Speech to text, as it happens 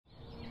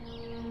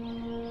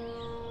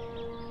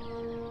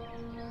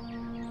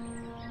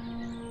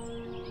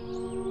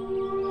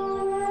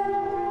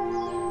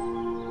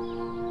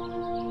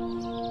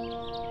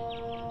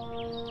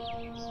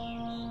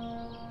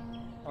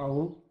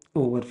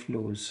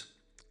Overflows,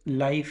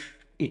 life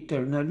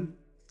eternal,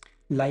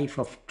 life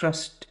of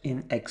trust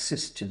in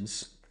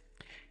existence.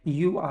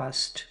 You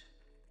asked,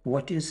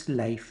 what is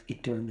life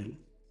eternal?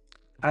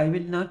 I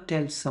will not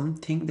tell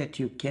something that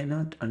you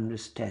cannot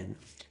understand.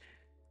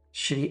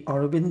 Sri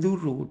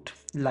Aurobindo wrote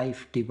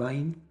Life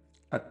Divine,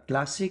 a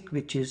classic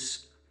which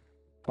is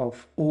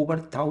of over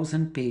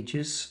 1,000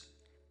 pages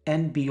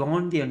and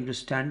beyond the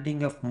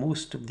understanding of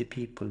most of the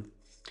people.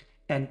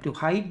 And to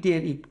hide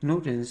their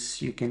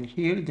ignorance, you can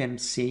hear them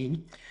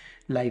saying,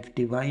 Life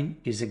Divine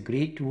is a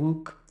great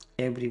work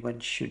everyone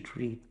should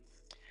read.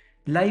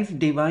 Life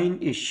Divine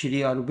is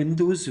Sri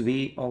Aurobindo's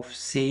way of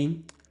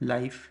saying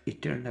life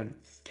eternal.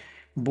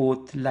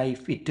 Both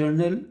life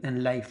eternal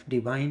and life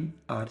divine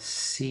are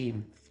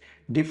same,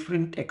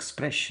 different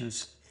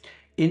expressions.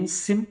 In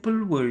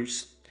simple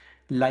words,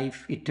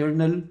 life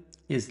eternal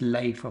is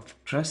life of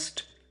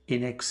trust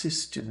in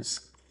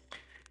existence.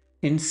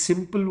 In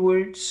simple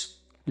words,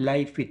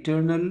 life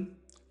eternal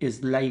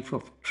is life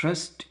of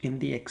trust in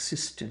the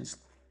existence.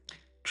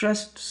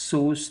 Trust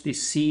sows the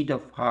seed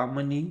of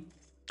harmony.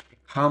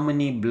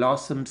 Harmony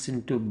blossoms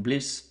into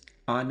bliss,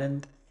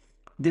 ANAND.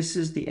 This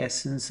is the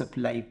essence of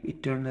life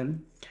eternal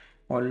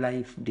or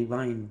life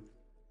divine.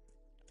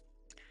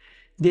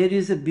 There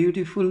is a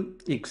beautiful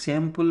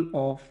example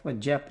of a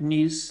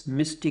Japanese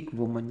mystic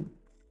woman.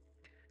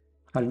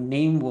 Her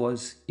name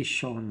was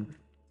Ishon.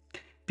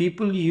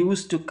 People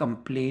used to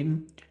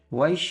complain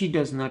why she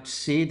does not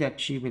say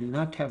that she will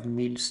not have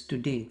meals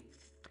today.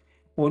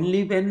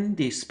 Only when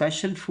the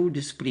special food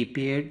is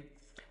prepared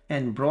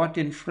and brought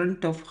in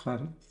front of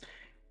her,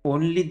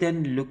 only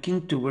then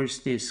looking towards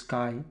the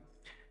sky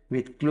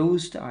with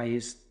closed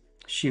eyes,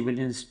 she will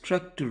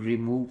instruct to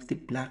remove the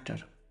platter.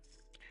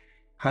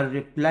 Her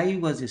reply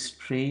was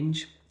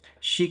strange.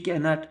 She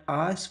cannot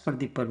ask for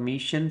the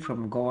permission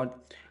from God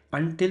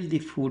until the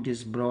food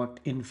is brought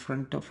in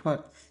front of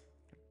her.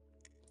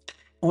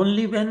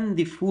 Only when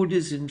the food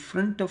is in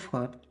front of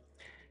her,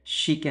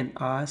 she can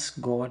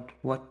ask God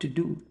what to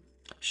do.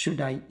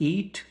 Should I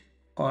eat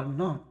or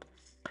not?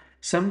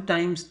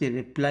 Sometimes the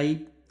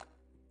reply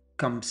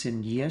comes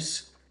in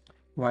yes,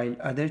 while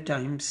other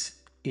times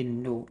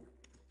in no.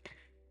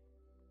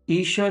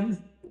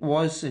 Ishan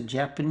was a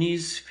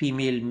Japanese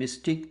female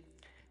mystic.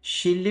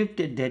 She lived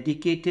a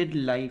dedicated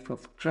life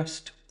of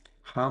trust,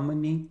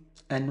 harmony,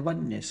 and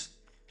oneness.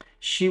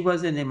 She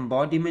was an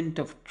embodiment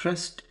of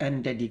trust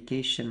and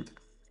dedication.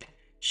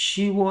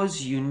 She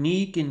was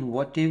unique in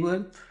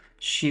whatever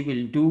she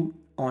will do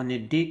on a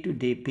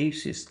day-to-day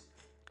basis.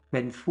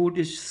 When food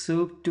is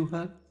served to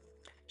her,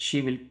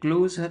 she will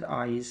close her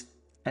eyes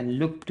and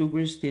look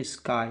towards the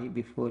sky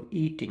before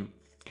eating.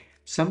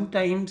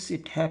 Sometimes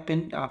it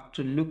happened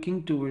after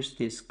looking towards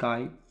the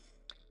sky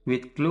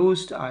with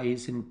closed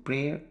eyes in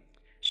prayer.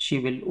 She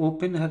will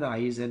open her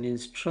eyes and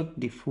instruct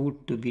the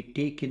food to be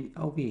taken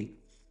away.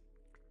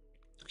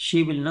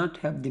 She will not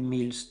have the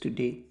meals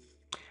today.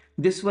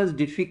 This was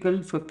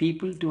difficult for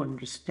people to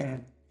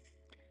understand.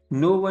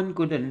 No one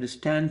could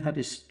understand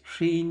her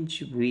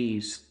strange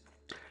ways.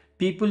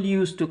 People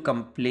used to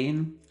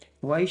complain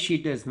why she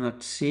does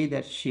not say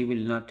that she will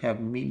not have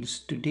meals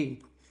today.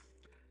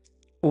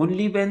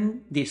 Only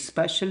when the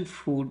special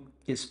food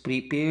is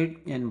prepared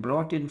and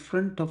brought in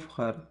front of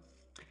her,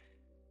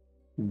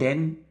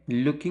 then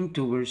looking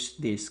towards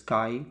the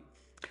sky,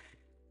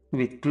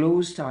 with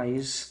closed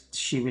eyes,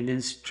 she will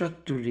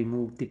instruct to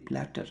remove the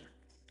platter.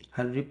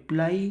 Her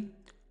reply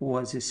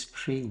was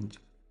strange.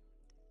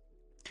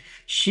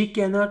 She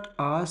cannot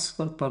ask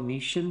for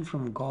permission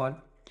from God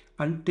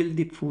until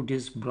the food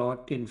is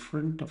brought in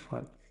front of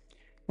her.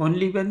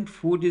 Only when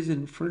food is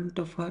in front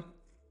of her,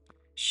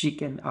 she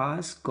can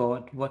ask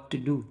God what to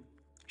do.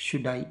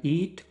 Should I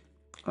eat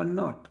or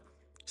not?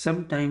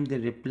 Sometimes the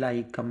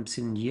reply comes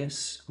in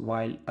yes,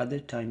 while other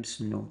times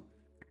no.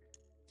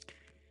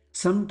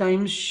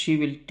 Sometimes she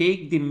will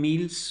take the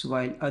meals,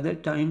 while other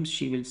times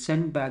she will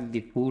send back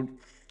the food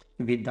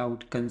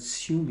without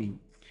consuming.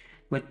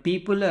 But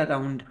people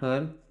around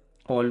her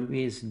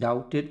always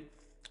doubted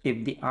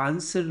if the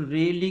answer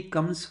really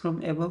comes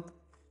from above,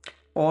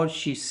 or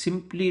she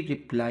simply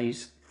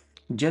replies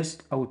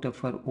just out of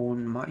her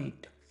own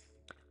mind.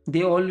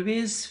 They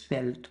always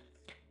felt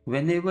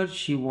whenever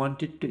she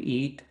wanted to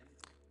eat,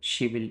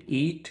 she will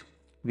eat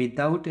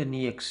without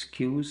any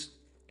excuse,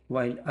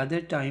 while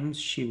other times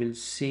she will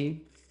say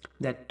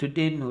that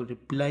today no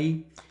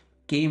reply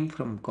came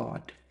from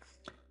God.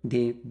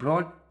 They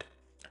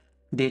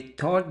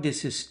thought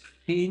this is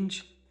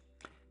strange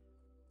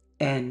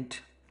and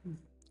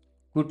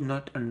could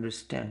not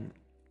understand.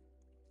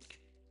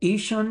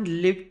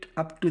 Ishan lived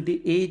up to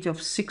the age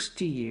of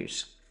 60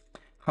 years.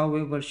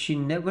 However, she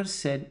never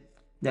said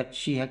that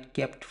she had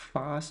kept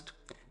fast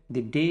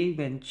the day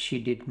when she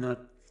did not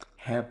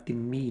have the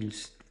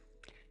meals.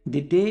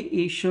 The day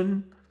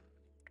Ishan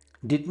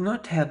did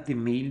not have the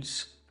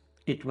meals,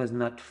 it was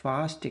not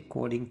fast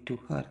according to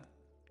her.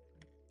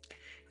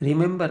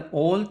 Remember,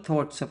 all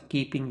thoughts of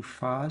keeping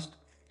fast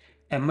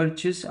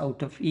emerges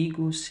out of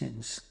ego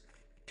sense.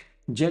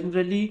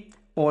 Generally,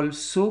 all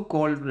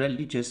so-called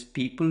religious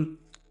people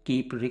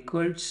keep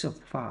records of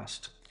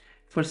fast.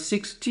 For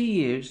 60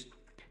 years,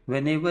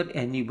 whenever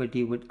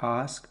anybody would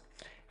ask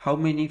how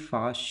many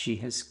fasts she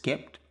has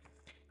kept,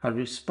 her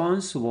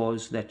response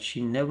was that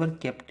she never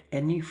kept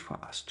any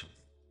fast.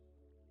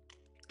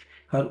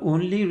 Her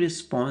only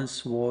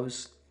response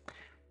was,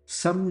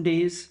 some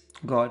days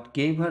God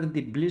gave her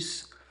the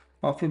bliss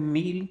of a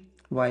meal,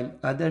 while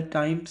other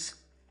times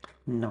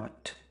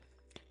not.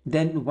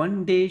 Then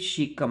one day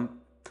she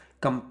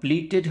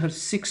completed her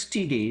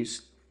 60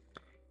 days.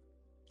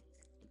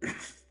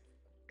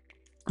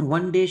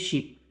 One day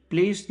she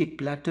placed the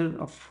platter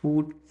of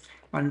food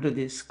under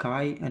the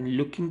sky, and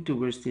looking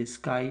towards the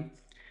sky,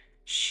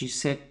 she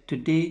said,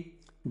 today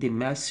the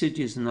message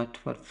is not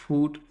for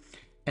food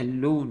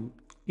alone.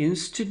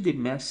 Instead, the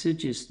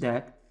message is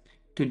that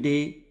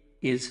today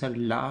is her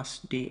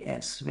last day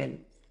as well.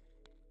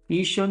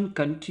 Ishan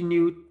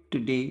continued,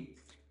 today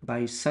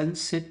by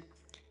sunset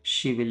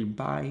she will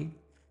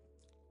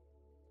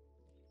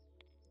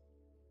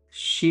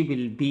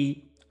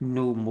be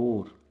no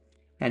more.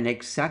 And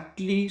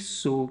exactly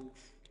so,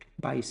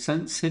 by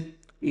sunset,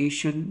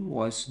 Ishan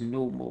was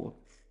no more.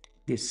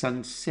 The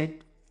sun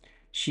set,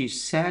 she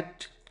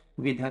sat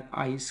with her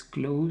eyes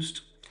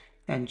closed,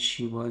 and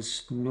she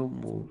was no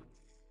more.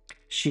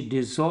 She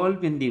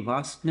dissolved in the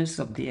vastness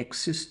of the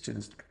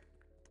existence.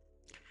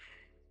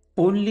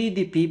 Only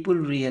the people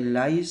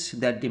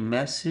realized that the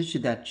message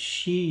that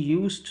she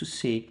used to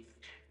say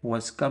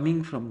was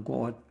coming from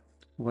God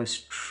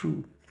was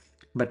true.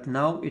 But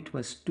now it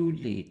was too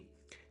late.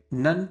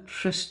 None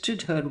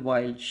trusted her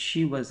while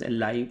she was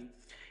alive,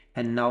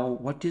 and now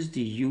what is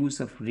the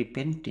use of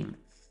repenting?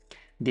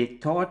 They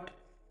thought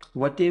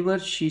whatever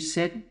she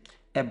said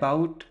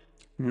about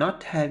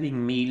not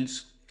having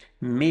meals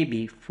may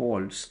be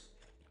false,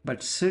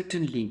 but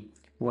certainly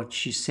what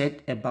she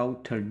said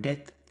about her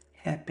death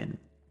happened.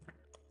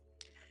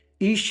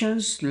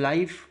 Ishan's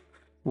life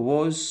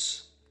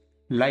was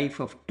life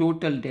of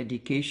total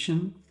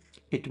dedication.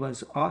 It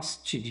was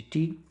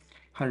austerity.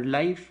 Her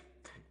life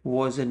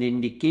was an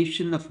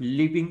indication of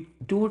living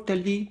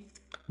totally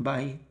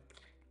by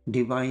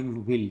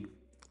divine will,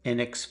 an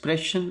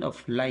expression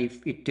of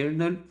life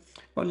eternal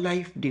or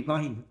life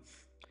divine.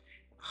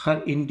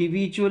 Her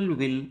individual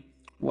will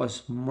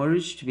was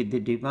merged with the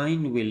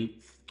divine will.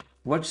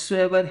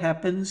 Whatsoever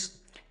happens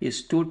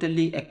is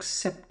totally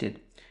accepted.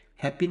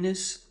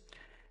 Happiness,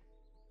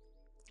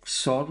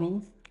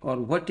 sorrow, or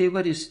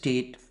whatever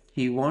state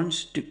he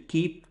wants to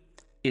keep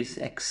is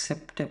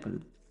acceptable.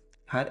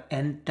 Her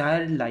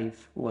entire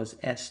life was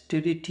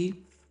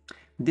austerity.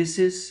 This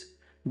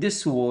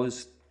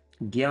was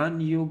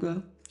Gyan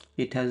Yoga.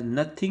 It has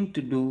nothing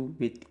to do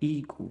with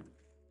ego.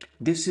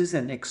 This is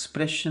an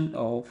expression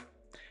of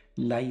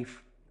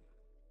life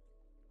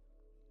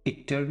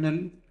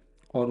eternal,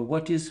 or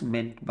what is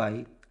meant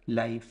by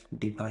life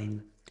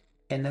divine.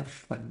 Enough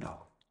for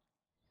now.